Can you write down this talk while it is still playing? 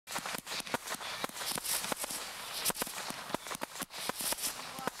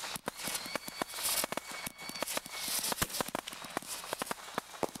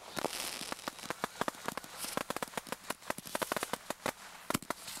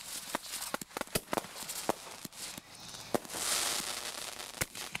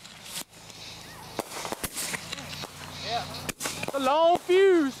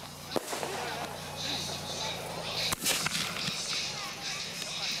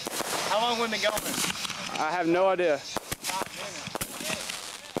long have we been going? I have no idea. 5 minutes.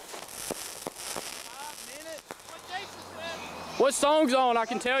 5 minutes? What Jason said. What song's on? I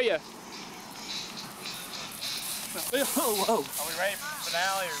can tell you. Whoa. Are we ready for the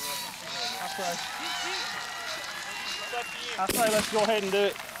finale or what? I say let's go ahead and do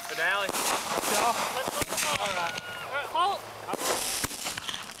it. Finale? All right. Halt!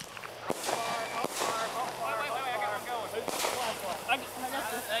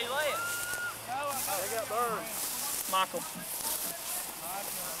 Hey, lay it. They got burned. Michael. 1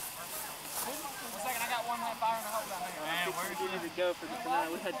 second, I got one half fire in the hole down there. Man, where's We needed to go for the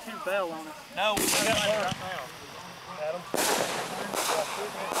finale. We had 2 bell on us. No, we got burned right now. Adam.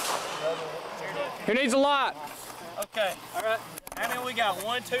 Who needs a lot? Okay, all right. How many we got?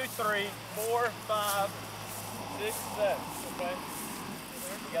 1, 2, 3, 4, 5, 6, 7. Okay.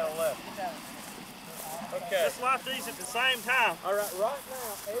 We got 11. Okay. Let's light these at the same time. All right. Right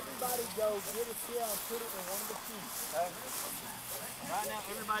now, everybody go get a shell and put it in one of the tubes. Okay. Right now,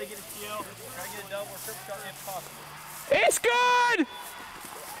 everybody get a shell. Try to get a double or triple shot if possible. It's good!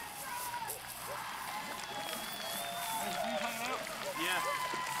 Yeah.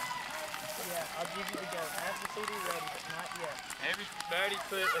 Yeah, I'll give you the go. Have the CD ready, but not yet. Everybody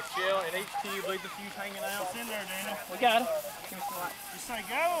put a shell in each tube. Leave the fuse hanging out. It's in there, Daniel. We got it. Just say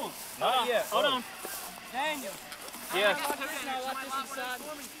go. Not yet. Hold on. Daniel. Yeah.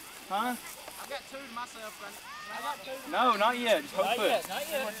 Huh? I've got 2 to myself. I got 2. No, not yet. Just hold Not foot. yet. Not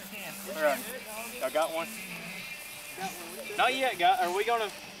yet. All right. I got one. Not yet, guys. Are we gonna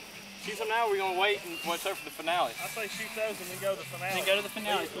shoot them now? Or are we gonna wait and what's up for the finale? I say shoot those and then go to the finale. Then go to the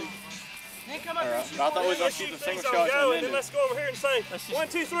finale, please. Then come All up right. and I thought we was gonna shoot the single shot Go, and and then then let's go over here and say Let's just- 1,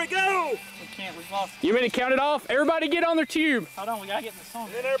 2, 3, go. we can't. We've lost. You mean to count it off? Everybody get on their tube. Hold on. We gotta get in the song.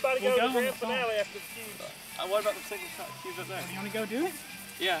 And then everybody We'll go to go the on grand the phone. finale after the cube. What about the single shot cubes up there? You want to go do it?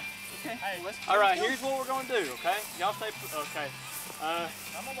 Yeah. Okay. Hey, let's All right. Here's what we're gonna do. Okay. Y'all stay. Okay. I'm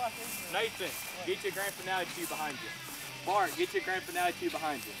gonna watch these. Nathan, get your grand finale tube behind you. Bart, get your grand finale tube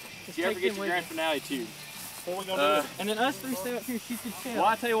behind you. Jennifer, get your grand finale tube. What we gonna do? And then us 3 stay up here, shoot the shell. Well,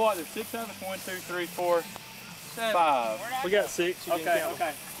 I tell you what, there's 6 of us. 1, 2, 3, 4, 5. We got 6. You Okay,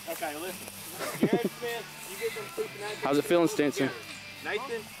 listen. Jared Smith, you get them 2 finale tubes. How's it feeling, Stinson?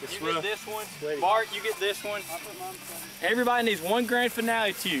 Nathan, you get this one. Bart, you get this one. Everybody needs 1 grand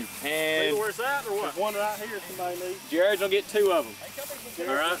finale tube. And Where's that or what? One right here somebody needs. Jared's gonna get 2 of them.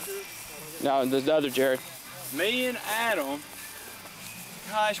 All right? No, the other Jared. Me and Adam.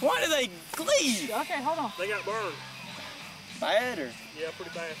 Gosh, why do they leave? Okay, hold on. They got burned. Bad or? Yeah,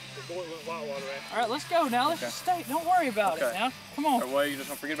 pretty bad. The boy went whitewater after. All right, let's go now. Let's just stay. Don't worry about it Okay. now. Come on. Or what, you just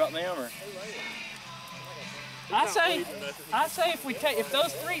don't forget about them or? I say if we take, if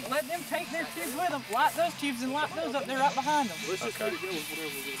those 3, let them take their tubes with them, light those tubes and light those up there right behind them. Let's just let it go with whatever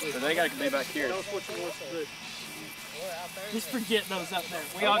we're going to do. So they gotta be back here. Tell us what you want us to do. Just forget those up there.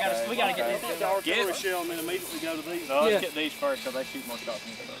 We gotta get this. The artillery shell and then immediately go to these. So let's get these first because they shoot more shots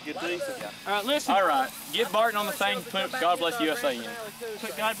than us. Get these? Yeah. All right, listen. All right, get Barton on the thing, put God Bless USA in.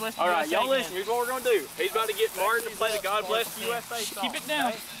 Put God bless the All right, USA y'all in. listen, here's what we're gonna do. He's about to get Martin to play the God Bless USA song. Keep it down.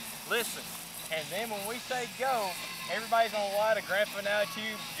 Okay? Listen, and then when we say go, everybody's gonna light a grand finale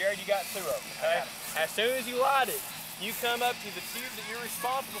tube. Jared, you got 2 of them, okay? As soon as you light it, you come up to the tube that you're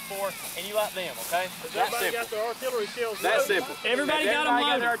responsible for and you light them, okay? That's Everybody got simple. their artillery shells. That's loaded. simple. Everybody got them Everybody got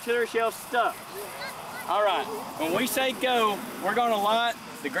loaded. their artillery shells stuck. All right, when we say go, we're gonna light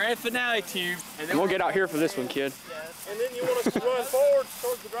the grand finale tube, and then We'll get out here for this one, kid. And then you want us to run forward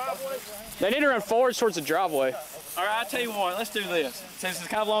towards the driveway? They need to run forward towards the driveway. All right, I'll tell you what, let's do this. Since it's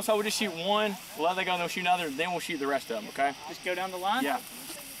kind of long, so we'll just shoot 1, we'll let them go and they'll shoot another, then we'll shoot the rest of them, okay? Just go down the line. Yeah.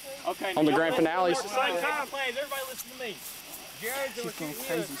 Okay. On the now grand listen, finales. At the same time, plans, everybody listen to me. Jared's gonna shoot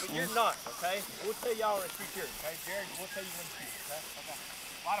yours, but you're not, okay? We'll tell y'all where to shoot yours, okay? Jared, we'll tell you when to shoot, okay?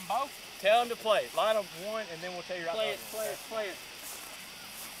 Light them both. Tell them to play. Line up 1, and then we'll tell you right Play now. it.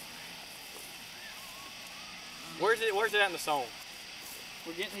 Where's it at in the song?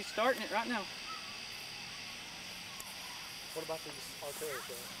 He's starting it right now. What about this artillery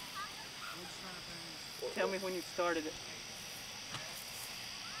shell? Tell me when you started it.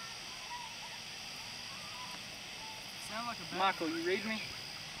 Sound like a bad Michael, you read me?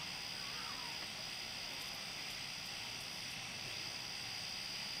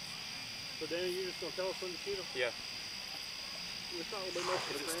 So Danny, you just gonna tell us when to shoot them? Yeah. It's not gonna be much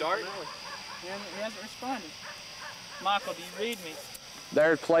for Is the it grand start? finale. He hasn't responded. Michael, do you read me?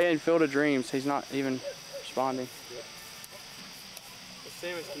 They're playing Field of Dreams. He's not even responding.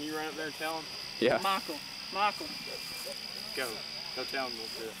 Simmons, can you run up there and tell him? Yeah. Michael. Go. Go tell him we'll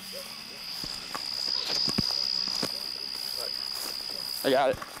do it. I got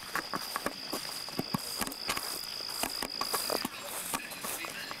it.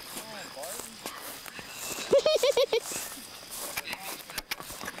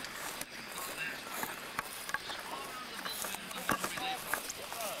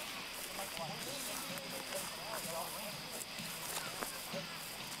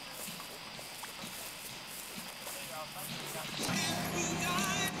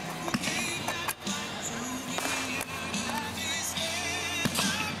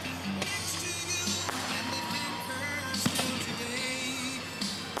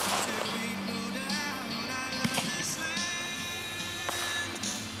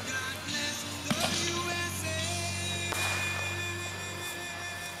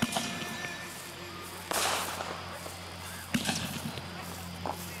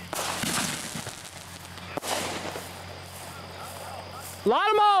 Light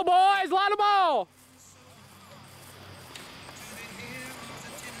them all, boys! Light them all!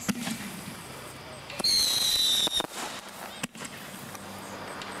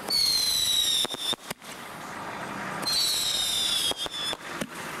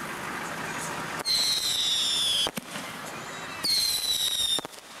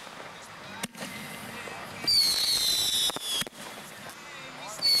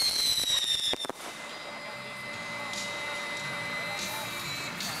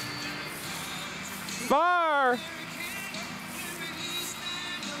 Fire!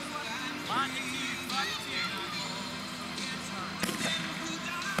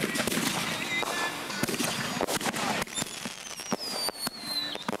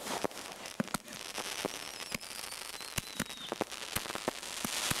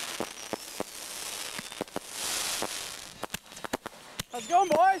 How's it going,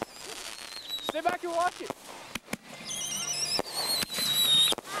 boys? Stay back and watch it.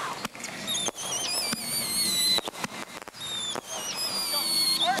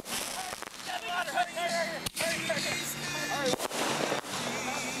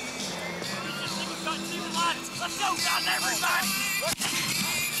 Let's go, guys, everybody!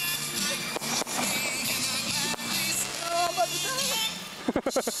 Oh, I'm about to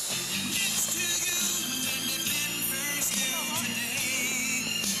die!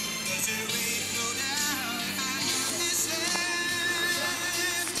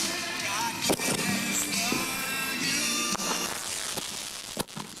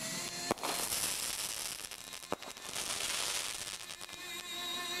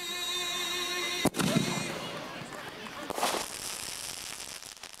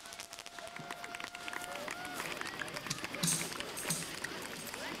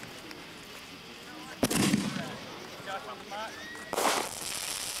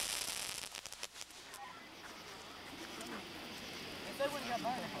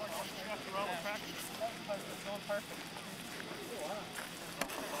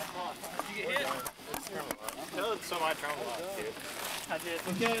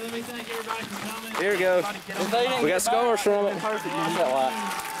 Okay, let me thank everybody for coming. Here we go. We got scars from it.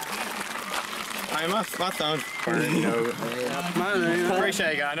 Hey, my thumb's burning.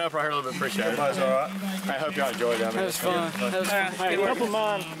 Appreciate it, guys. I know if I heard a little bit, appreciate it. That's all right. I hope y'all enjoyed that. That was fun. Hey, a couple of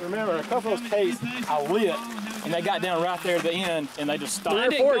mine, remember, a couple of those tapes I lit, and they got down right there at the end, and they just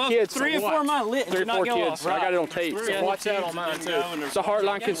stopped. 3 or 4 kids. 3 or 4 of mine lit. 3 or 4 kids. I got it on tape. So watch out on mine, too. It's a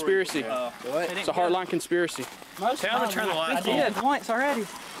hardline conspiracy. It's a hardline conspiracy. Tell them to turn the lights on. I did once already.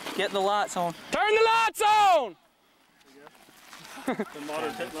 Get the lights on. Turn the lights on! The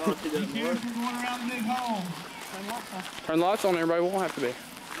modern technology doesn't work. Turn the lights on, everybody won't have to be.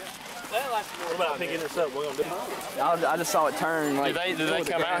 What about picking this up? We're gonna do. I just saw it turn. Like, Did they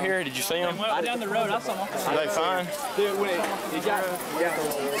come out here? Did you see them? Well, down the road, I saw them. Are they fine? dude, when you got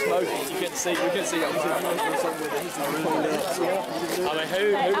smoke, you couldn't see. We couldn't see. I mean, who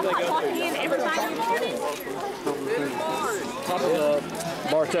do they go to?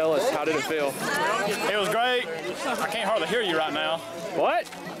 Martellus, how did it feel? It was great. I can't hardly hear you right now. What?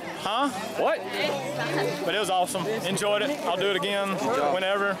 Huh? What? But it was awesome. Enjoyed it. I'll do it again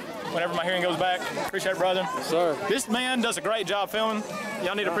whenever my hearing goes back. Appreciate it, brother. Yes, sir. This man does a great job filming.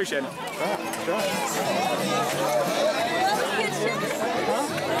 Y'all need to appreciate it.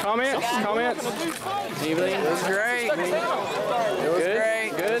 Comments? Comments? Anything? It was great. It was Good?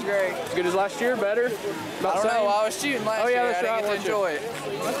 great. Good? It was great. As good as last year? Better? About I don't the same? know. I was shooting last year. that's I right, didn't get to enjoy it.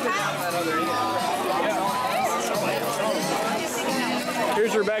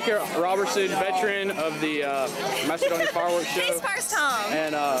 Here's Rebecca Robertson, veteran of the Macedonia Fireworks Show. His first time.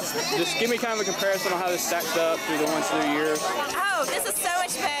 And just give me kind of a comparison on how this stacks up through the ones through the years. Oh, this is so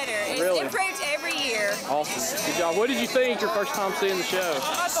much better. It's Really? improved every year. Awesome. Good job. What did you think your first time seeing the show?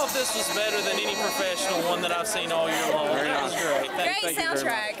 I thought this was better than any professional one that I've seen all year long. Very That was nice. great. Great thank you very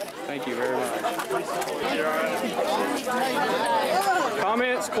soundtrack. Thank you very much.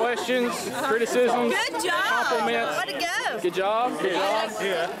 Comments, questions, criticisms, Good job. compliments. Way to go. Good job. Good job.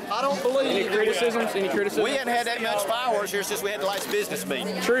 I don't believe Any criticisms? Any criticisms? we hadn't had that much fireworks here since we had the last business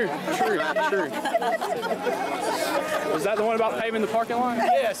meeting. True. Was that the one about paving the parking lot?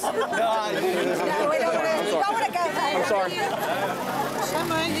 Yes. We don't want to go. I'm sorry.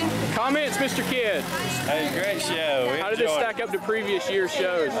 Comments, Mr. Kidd. Hey, great show. We How did it enjoyed stack up to previous year's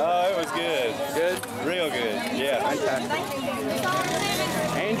shows? Oh, it was good. Good? Real good. Yeah. Fantastic.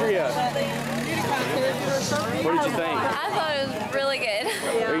 Andrea, what did you think? I thought it was really good.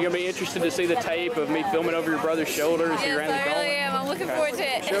 Are you going to be interested to see the tape of me filming over your brother's shoulder as he ran the gauntlet? am. I'm looking forward to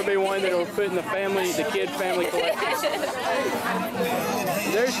it. There'll be one that'll put in the kid family collection.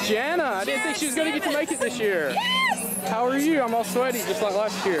 There's Jana. I didn't think she was going to get to make it this year. Yes! How are you? I'm all sweaty, just like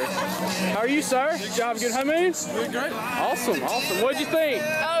last year. How are you, sir? Did you have a good honeymoon? Doing great. Awesome, awesome. What'd you think?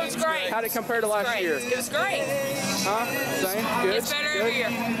 Oh, it's great. How'd it compare to last year? It was great. Huh? Same? Good? It's better good? every year.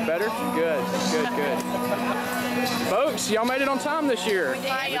 Better? Good, good, good. Folks, y'all made it on time this year. We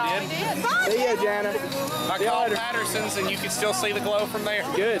did. See ya, Jana. I called Patterson's and you could still see the glow from there.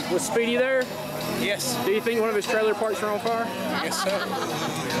 Good. Was Speedy there? Yes. Do you think one of his trailer parks were on fire? Yes, sir.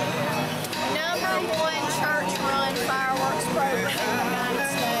 #1 church-run fireworks program in the United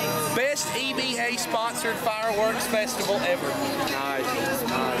States. Best EBA sponsored fireworks festival ever. Nice,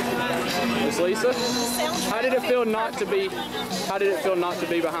 nice. Miss Lisa, how did it feel not to be? How did it feel not to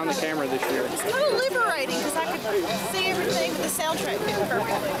be behind the camera this year? It's a little liberating because I could see everything with the soundtrack fit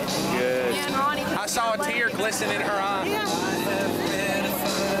perfectly. Good. Yeah, and Ronnie. I saw a tear glisten in her eye. Yeah.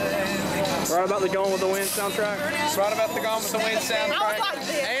 Right about the Gone with the Wind soundtrack? Right about the Gone with the Wind soundtrack. I was like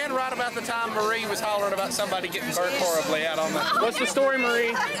this. And right about the time Marie was hollering about somebody getting burnt horribly out on the... What's the story,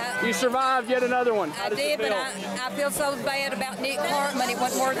 Marie? You survived yet another one. How I does did, it feel? but I feel so bad about Nick Hartman. It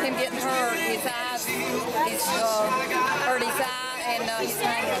wasn't worth him getting hurt. His eyes, hurt his eye, and he's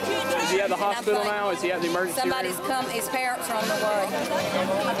hanging. Is he at the hospital now? Is he at the emergency Somebody's room? come. His parents are on the way.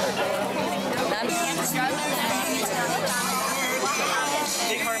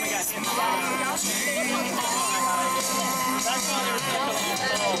 Nick Hartman got him.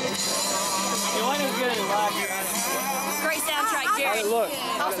 The one who's good in live here. Great soundtrack, How'd Jerry. it look?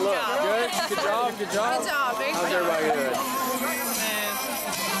 How'd it look? Good? Good job? Good job? Good job. Very How's good. everybody doing?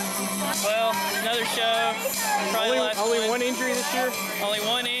 Well, another show. Probably Only one injury this year? Only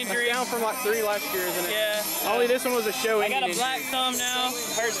one injury. Down from like 3 last year, isn't it? Yeah. Only this one was a show I ending got a injury. black thumb now.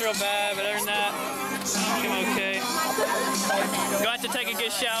 Hurts real bad, but other than that, I'm okay. Going to take a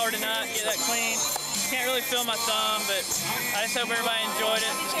good shower tonight, get that clean. Can't really feel my thumb, but I just hope everybody enjoyed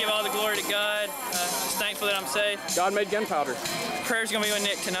it. Just give all the glory to God. Just thankful that I'm safe. God made gunpowder. Prayer's gonna be with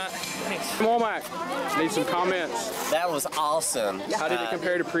Nick tonight. Thanks. Come on, Mac. Need some comments. That was awesome. How did it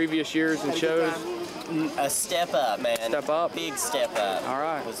compare to previous years and shows? A step up, man. Step up? Big step up. All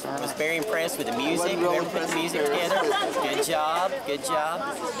right. Was very impressed with the music. Whoever put the music together. Good job. Good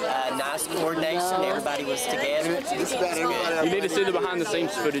job. Nice coordination. Everybody was together. You need to see the behind the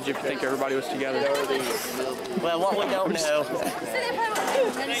scenes footage if you think everybody was together. Well, what we don't know.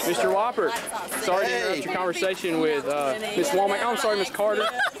 Mr. Whopper, sorry to interrupt your conversation with Miss Womack. I'm sorry, Miss Carter.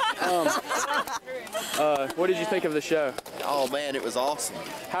 What did you think of the show? Oh man, it was awesome.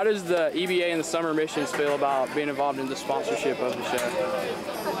 How does the EBA and the summer missions feel about being involved in the sponsorship of the show?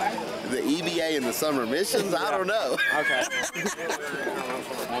 The EBA and the summer missions? I don't know. Okay.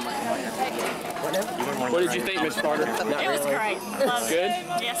 What did you think, Miss Carter? It was great. Loved Good? it.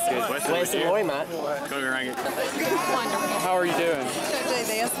 Yes, it was. Weston Roy, Mike. Wonderful. How are you doing? Should do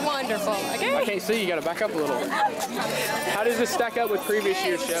this. Wonderful. Okay. I can't see. You got to back up a little. How does this stack up with previous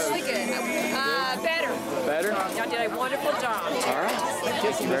year's shows? Really good. Better. Better? Y'all did a wonderful job. All right.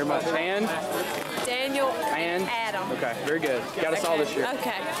 Thank you very much. And? Daniel And? Adam. Okay, very good. Got us all this year.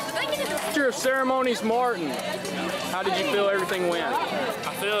 Okay. Director of Ceremonies, Martin. How did you feel everything went?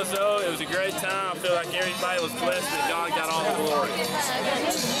 I feel as though it was a great time. I feel like everybody was blessed and God got all the glory.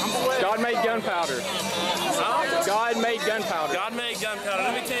 God made gunpowder. Huh? God made gunpowder. God made gunpowder.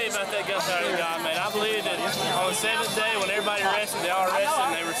 Let me tell you about that gunpowder that God made. I believe that on the 7th day when everybody rested, they all rested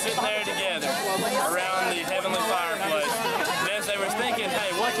and they were sitting there together around the heavenly fireplace. And as they were thinking,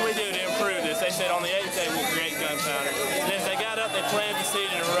 hey, what can we do to improve this? They said on the 8th day we'll create gunpowder. And as they got up, they planted the seed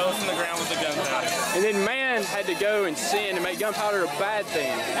and it rose from the ground with the gunpowder. And then man had to go and sin and make gunpowder a bad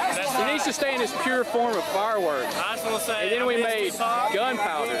thing. It needs to stay in its pure form of fireworks. I just want to say, and then we made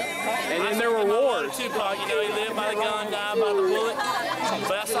gunpowder. And then there were wars. Tupac, you know, he lived by the gun, died by the bullet. But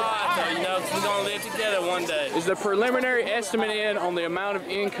that's all right, though, you know, we're going to live together one day. Is the preliminary estimate in on the amount of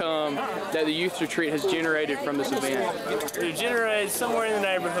income that the youth retreat has generated from this event? We've generated somewhere in the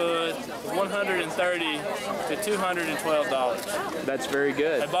neighborhood $130 to $212. That's very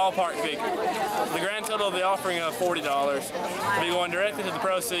good. A ballpark figure. The grand total of the offering of $40 will be going directly to the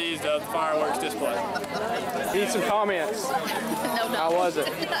proceeds of the fireworks display. Need some comments. How was it?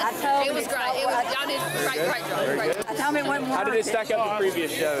 It was great. Y'all did great job. Very good. How did it stack up to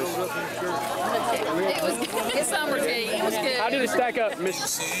previous shows? It's summer tea. It was good. How did it stack up,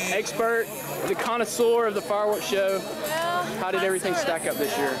 Miss Expert, the connoisseur of the fireworks show? How did everything stack up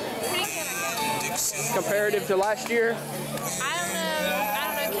this year? Comparative to last year? I don't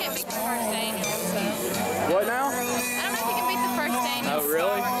know. Can't beat the first annual. So. What now? I don't know if you can beat the first annual. Oh,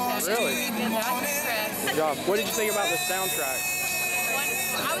 really? Really? I was impressed. Good job. What did you think about the soundtrack?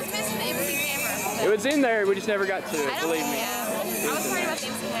 I was missing the empty camera. It was in there, we just never got to it, believe me. Yeah. Need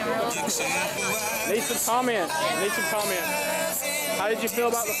some comments. Need some comments. How did you feel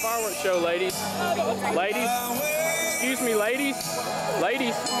about the fireworks show, ladies? Ladies? Excuse me, ladies?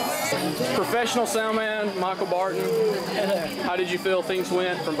 Ladies? Professional soundman, Michael Barton. How did you feel things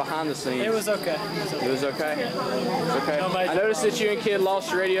went from behind the scenes? It was okay. It was okay? Okay. I noticed that you and Kid lost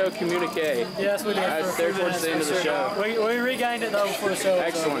your radio communique. Yes, we did. That's there towards the end of the show. We regained it though before the show.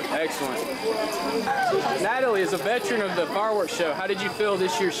 Excellent, excellent. Natalie, as a veteran of the fireworks show, how did you feel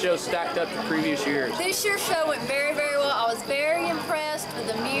this year's show stacked up to previous years? This year's show went very, very well. I was very impressed with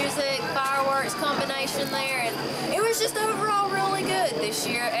the music, fireworks combination there, and it was just overall really good this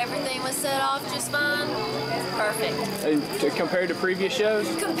year. Everything was set off just fine. Perfect. And compared to previous shows?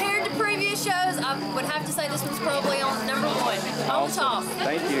 Compared to previous shows, I would have to say this one's probably on number one, on the top.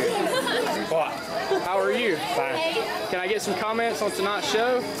 Thank you. What? How are you? Fine. Can I get some comments on tonight's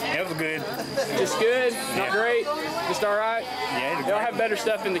show? It was good. Just good? Not great? Just all right? Yeah. Y'all have better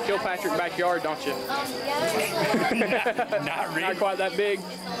stuff in the Kilpatrick backyard, don't you? Not really. Not quite that big?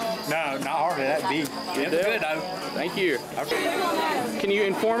 No, not hardly that big. It was good though. Thank you. Can you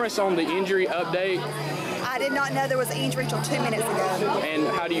inform us on the injury update? I did not know there was an injury till 2 minutes ago. And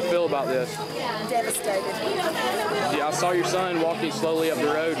how do you feel about this? Devastated. Yeah, I saw your son walking slowly up the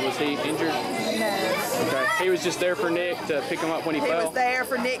road. Was he injured? No. Okay. He was just there for Nick to pick him up when he fell? He was there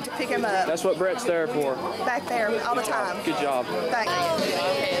for Nick to pick him up. That's what Brett's there for. Back there all the time. Good job. Thank you.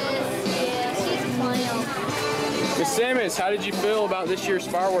 Miss Simmons, how did you feel about this year's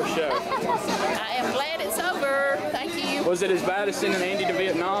fireworks show? I am glad it's over. Thank you. Was it as bad as sending Andy to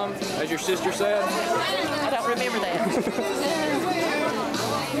Vietnam, as your sister said? I don't remember that.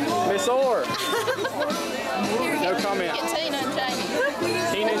 Miss Orr. No comment. Tina and Jamie.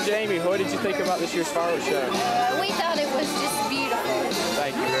 Tina and Jamie, what did you think about this year's fireworks show? We thought it was just beautiful.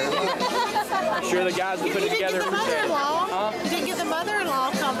 Thank you very much. I'm sure the guys that put it together appreciate it. Huh? You didn't get the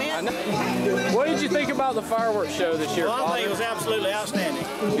mother-in-law comment. I know. What did you think about the fireworks show this year, Well, I think it was absolutely outstanding.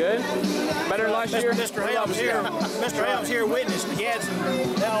 Good? Better than last year? Mr. Helms here witnessed the Gadsden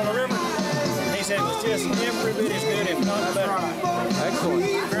down on the river. He said it was just every bit as good, if not better. Excellent.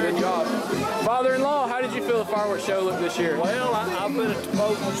 Good job. Father-in-law, how did you feel the fireworks show looked this year? Well, I've been at the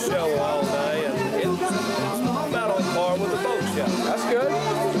boat show all day, and it's about on par with the boat show. That's good.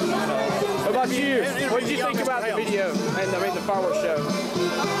 What about you? What did you think about the video and the fireworks show?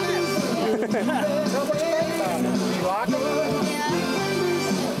 You like it?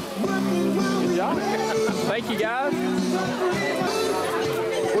 Good job. Thank you, guys.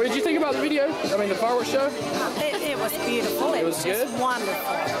 What did you think about the video? The fireworks show? It was beautiful. It was good?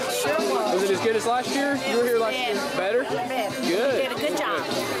 Wonderful. Sure was. Was it as good as last year? You were here last year. Better? Better. Good. You did a good job.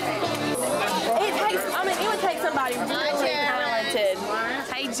 It would take somebody really talented.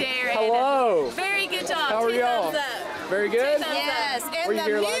 Hey, Jared. Hello. Very good job. How are y'all? Very good? Yes, Were and you the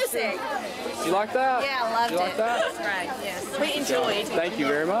here last year? music. You like that? Yeah, I loved you like it. that? That's right, yes. We enjoyed. Thank you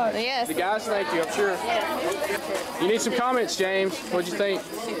very much. Yes. The guys, thank you, I'm sure. Yes. You need some comments, James. What'd you think?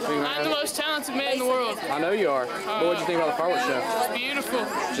 I'm the most talented man in the world. I know you are. But what'd you think about the fireworks show? It's beautiful.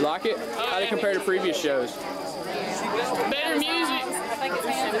 Did you like it? How did it compare to previous shows? Better music.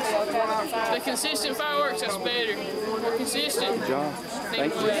 The consistent fireworks, that's better. More consistent. Good job.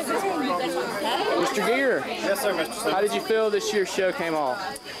 Thank you. Mr. Gear. Yes, sir, Mr. Simmons. How did you feel this year's show came off?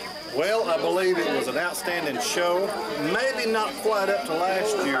 Well, I believe it was an outstanding show. Maybe not quite up to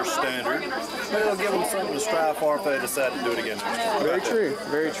last year's standard, but it'll give them something to strive for if they decide to do it again next year. Very true.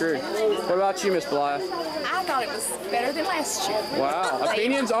 Very true. What about you, Miss Blythe? I thought it was better than last year. Wow.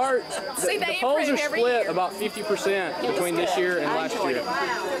 Opinions are, See, the they polls are improve every split year. about 50% between this year and last year.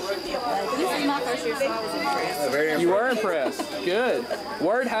 This is my first year, so I was impressed. You were impressed. Good.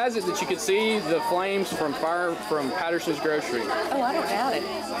 Word has it that you could see the flames from Patterson's Grocery. Oh, I don't doubt it.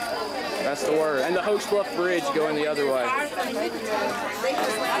 That's the word. And the Hoax Bluff Bridge going the other way.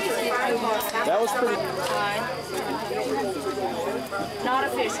 That was pretty. Not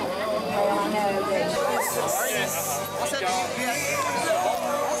official.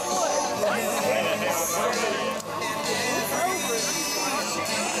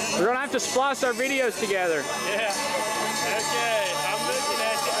 We're going to have to splice our videos together. Yeah. Okay. I'm looking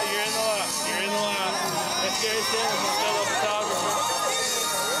at you. You're in the line. You're in the line. That's Gary Simmons, fellow photographer.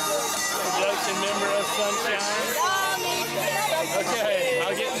 Production member of Sunshine. Okay.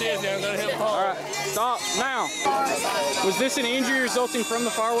 I'll get dizzy. I'm going to hit Paul. All right. Stop. Now. Was this an injury resulting from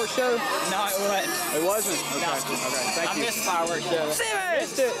the fireworks show? No, it wasn't. It wasn't? Okay. No. Okay. Thank I you. missed the fireworks show.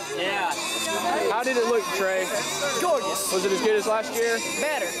 Missed it. Yeah. How did it look, Trey? Gorgeous. Was it as good as last year?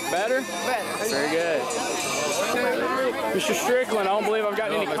 Better. Better? Better. Very good. Mr. Strickland, I don't believe I've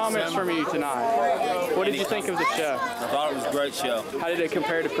gotten any comments from you tonight. What did you think of the show? I thought it was a great show. How did it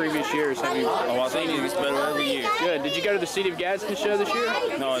compare to previous years? Have you I think it gets better every year. Good. Did you go to the City of Gadsden show this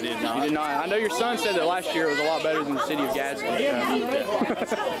year? No, I did not. You did not. I know your son said that last year was a lot better than the City of Gadsden show.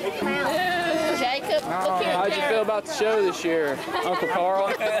 Jacob, look here. How did you feel about the show this year, Uncle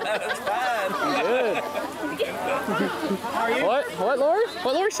Carl? That's fine. Good. What, Lori?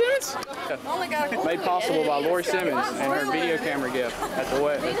 What, Lori Simmons? Made possible by Lori Simmons and her video camera gift at the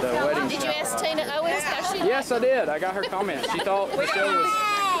wedding. Did you ask Tina Owens how she? Yes, I did. I got her comments. She thought the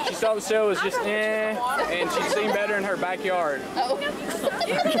show was just and she'd seen better in her backyard. Oh.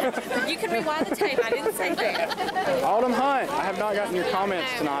 You can rewind the tape. I didn't say that. Autumn Hunt, I have not gotten your comments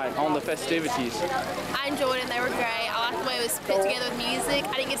tonight on the festivities. I enjoyed it. They were great. I liked the way it was put together with music.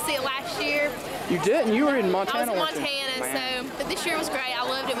 I didn't get to see it last year. You didn't? You were in Montana. I was in Montana, but this year was great. I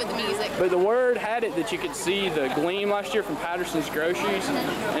loved it with the music. But the word had it that you could see the gleam last year from Patterson's Groceries,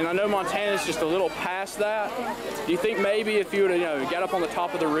 and I know Montana's just a little past that. Do you think maybe if you would have, got up on the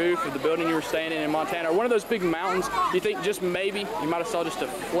top of the roof of the building you were staying in Montana, or one of those big mountains, do you think just maybe you might have saw just a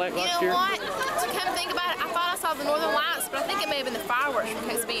fleck last year? You know what? To come think about it, I thought I saw the Northern Lights, but I think it may have been the fireworks from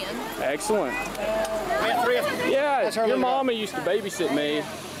Coast Bend. Excellent. Yeah, your mama used to babysit me.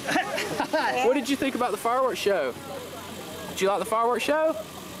 What did you think about the fireworks show? Did you like the fireworks show?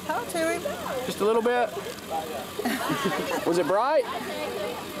 Talk to him. Just a little bit? Was it bright?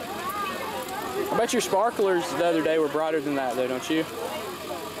 I bet your sparklers the other day were brighter than that though, don't you?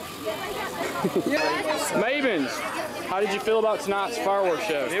 Mavens, how did you feel about tonight's fireworks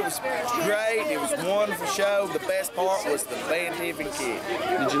show? It was great. It was a wonderful show. The best part was the Van Tiffin kid.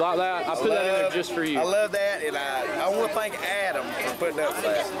 Did you like that? I put that in there just for you. I love that, and I want to thank Adam for putting up with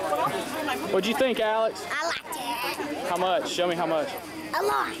that. What'd you think, Alex? I liked it. How much? Show me how much. A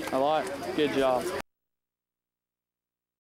lot. A lot? Good job.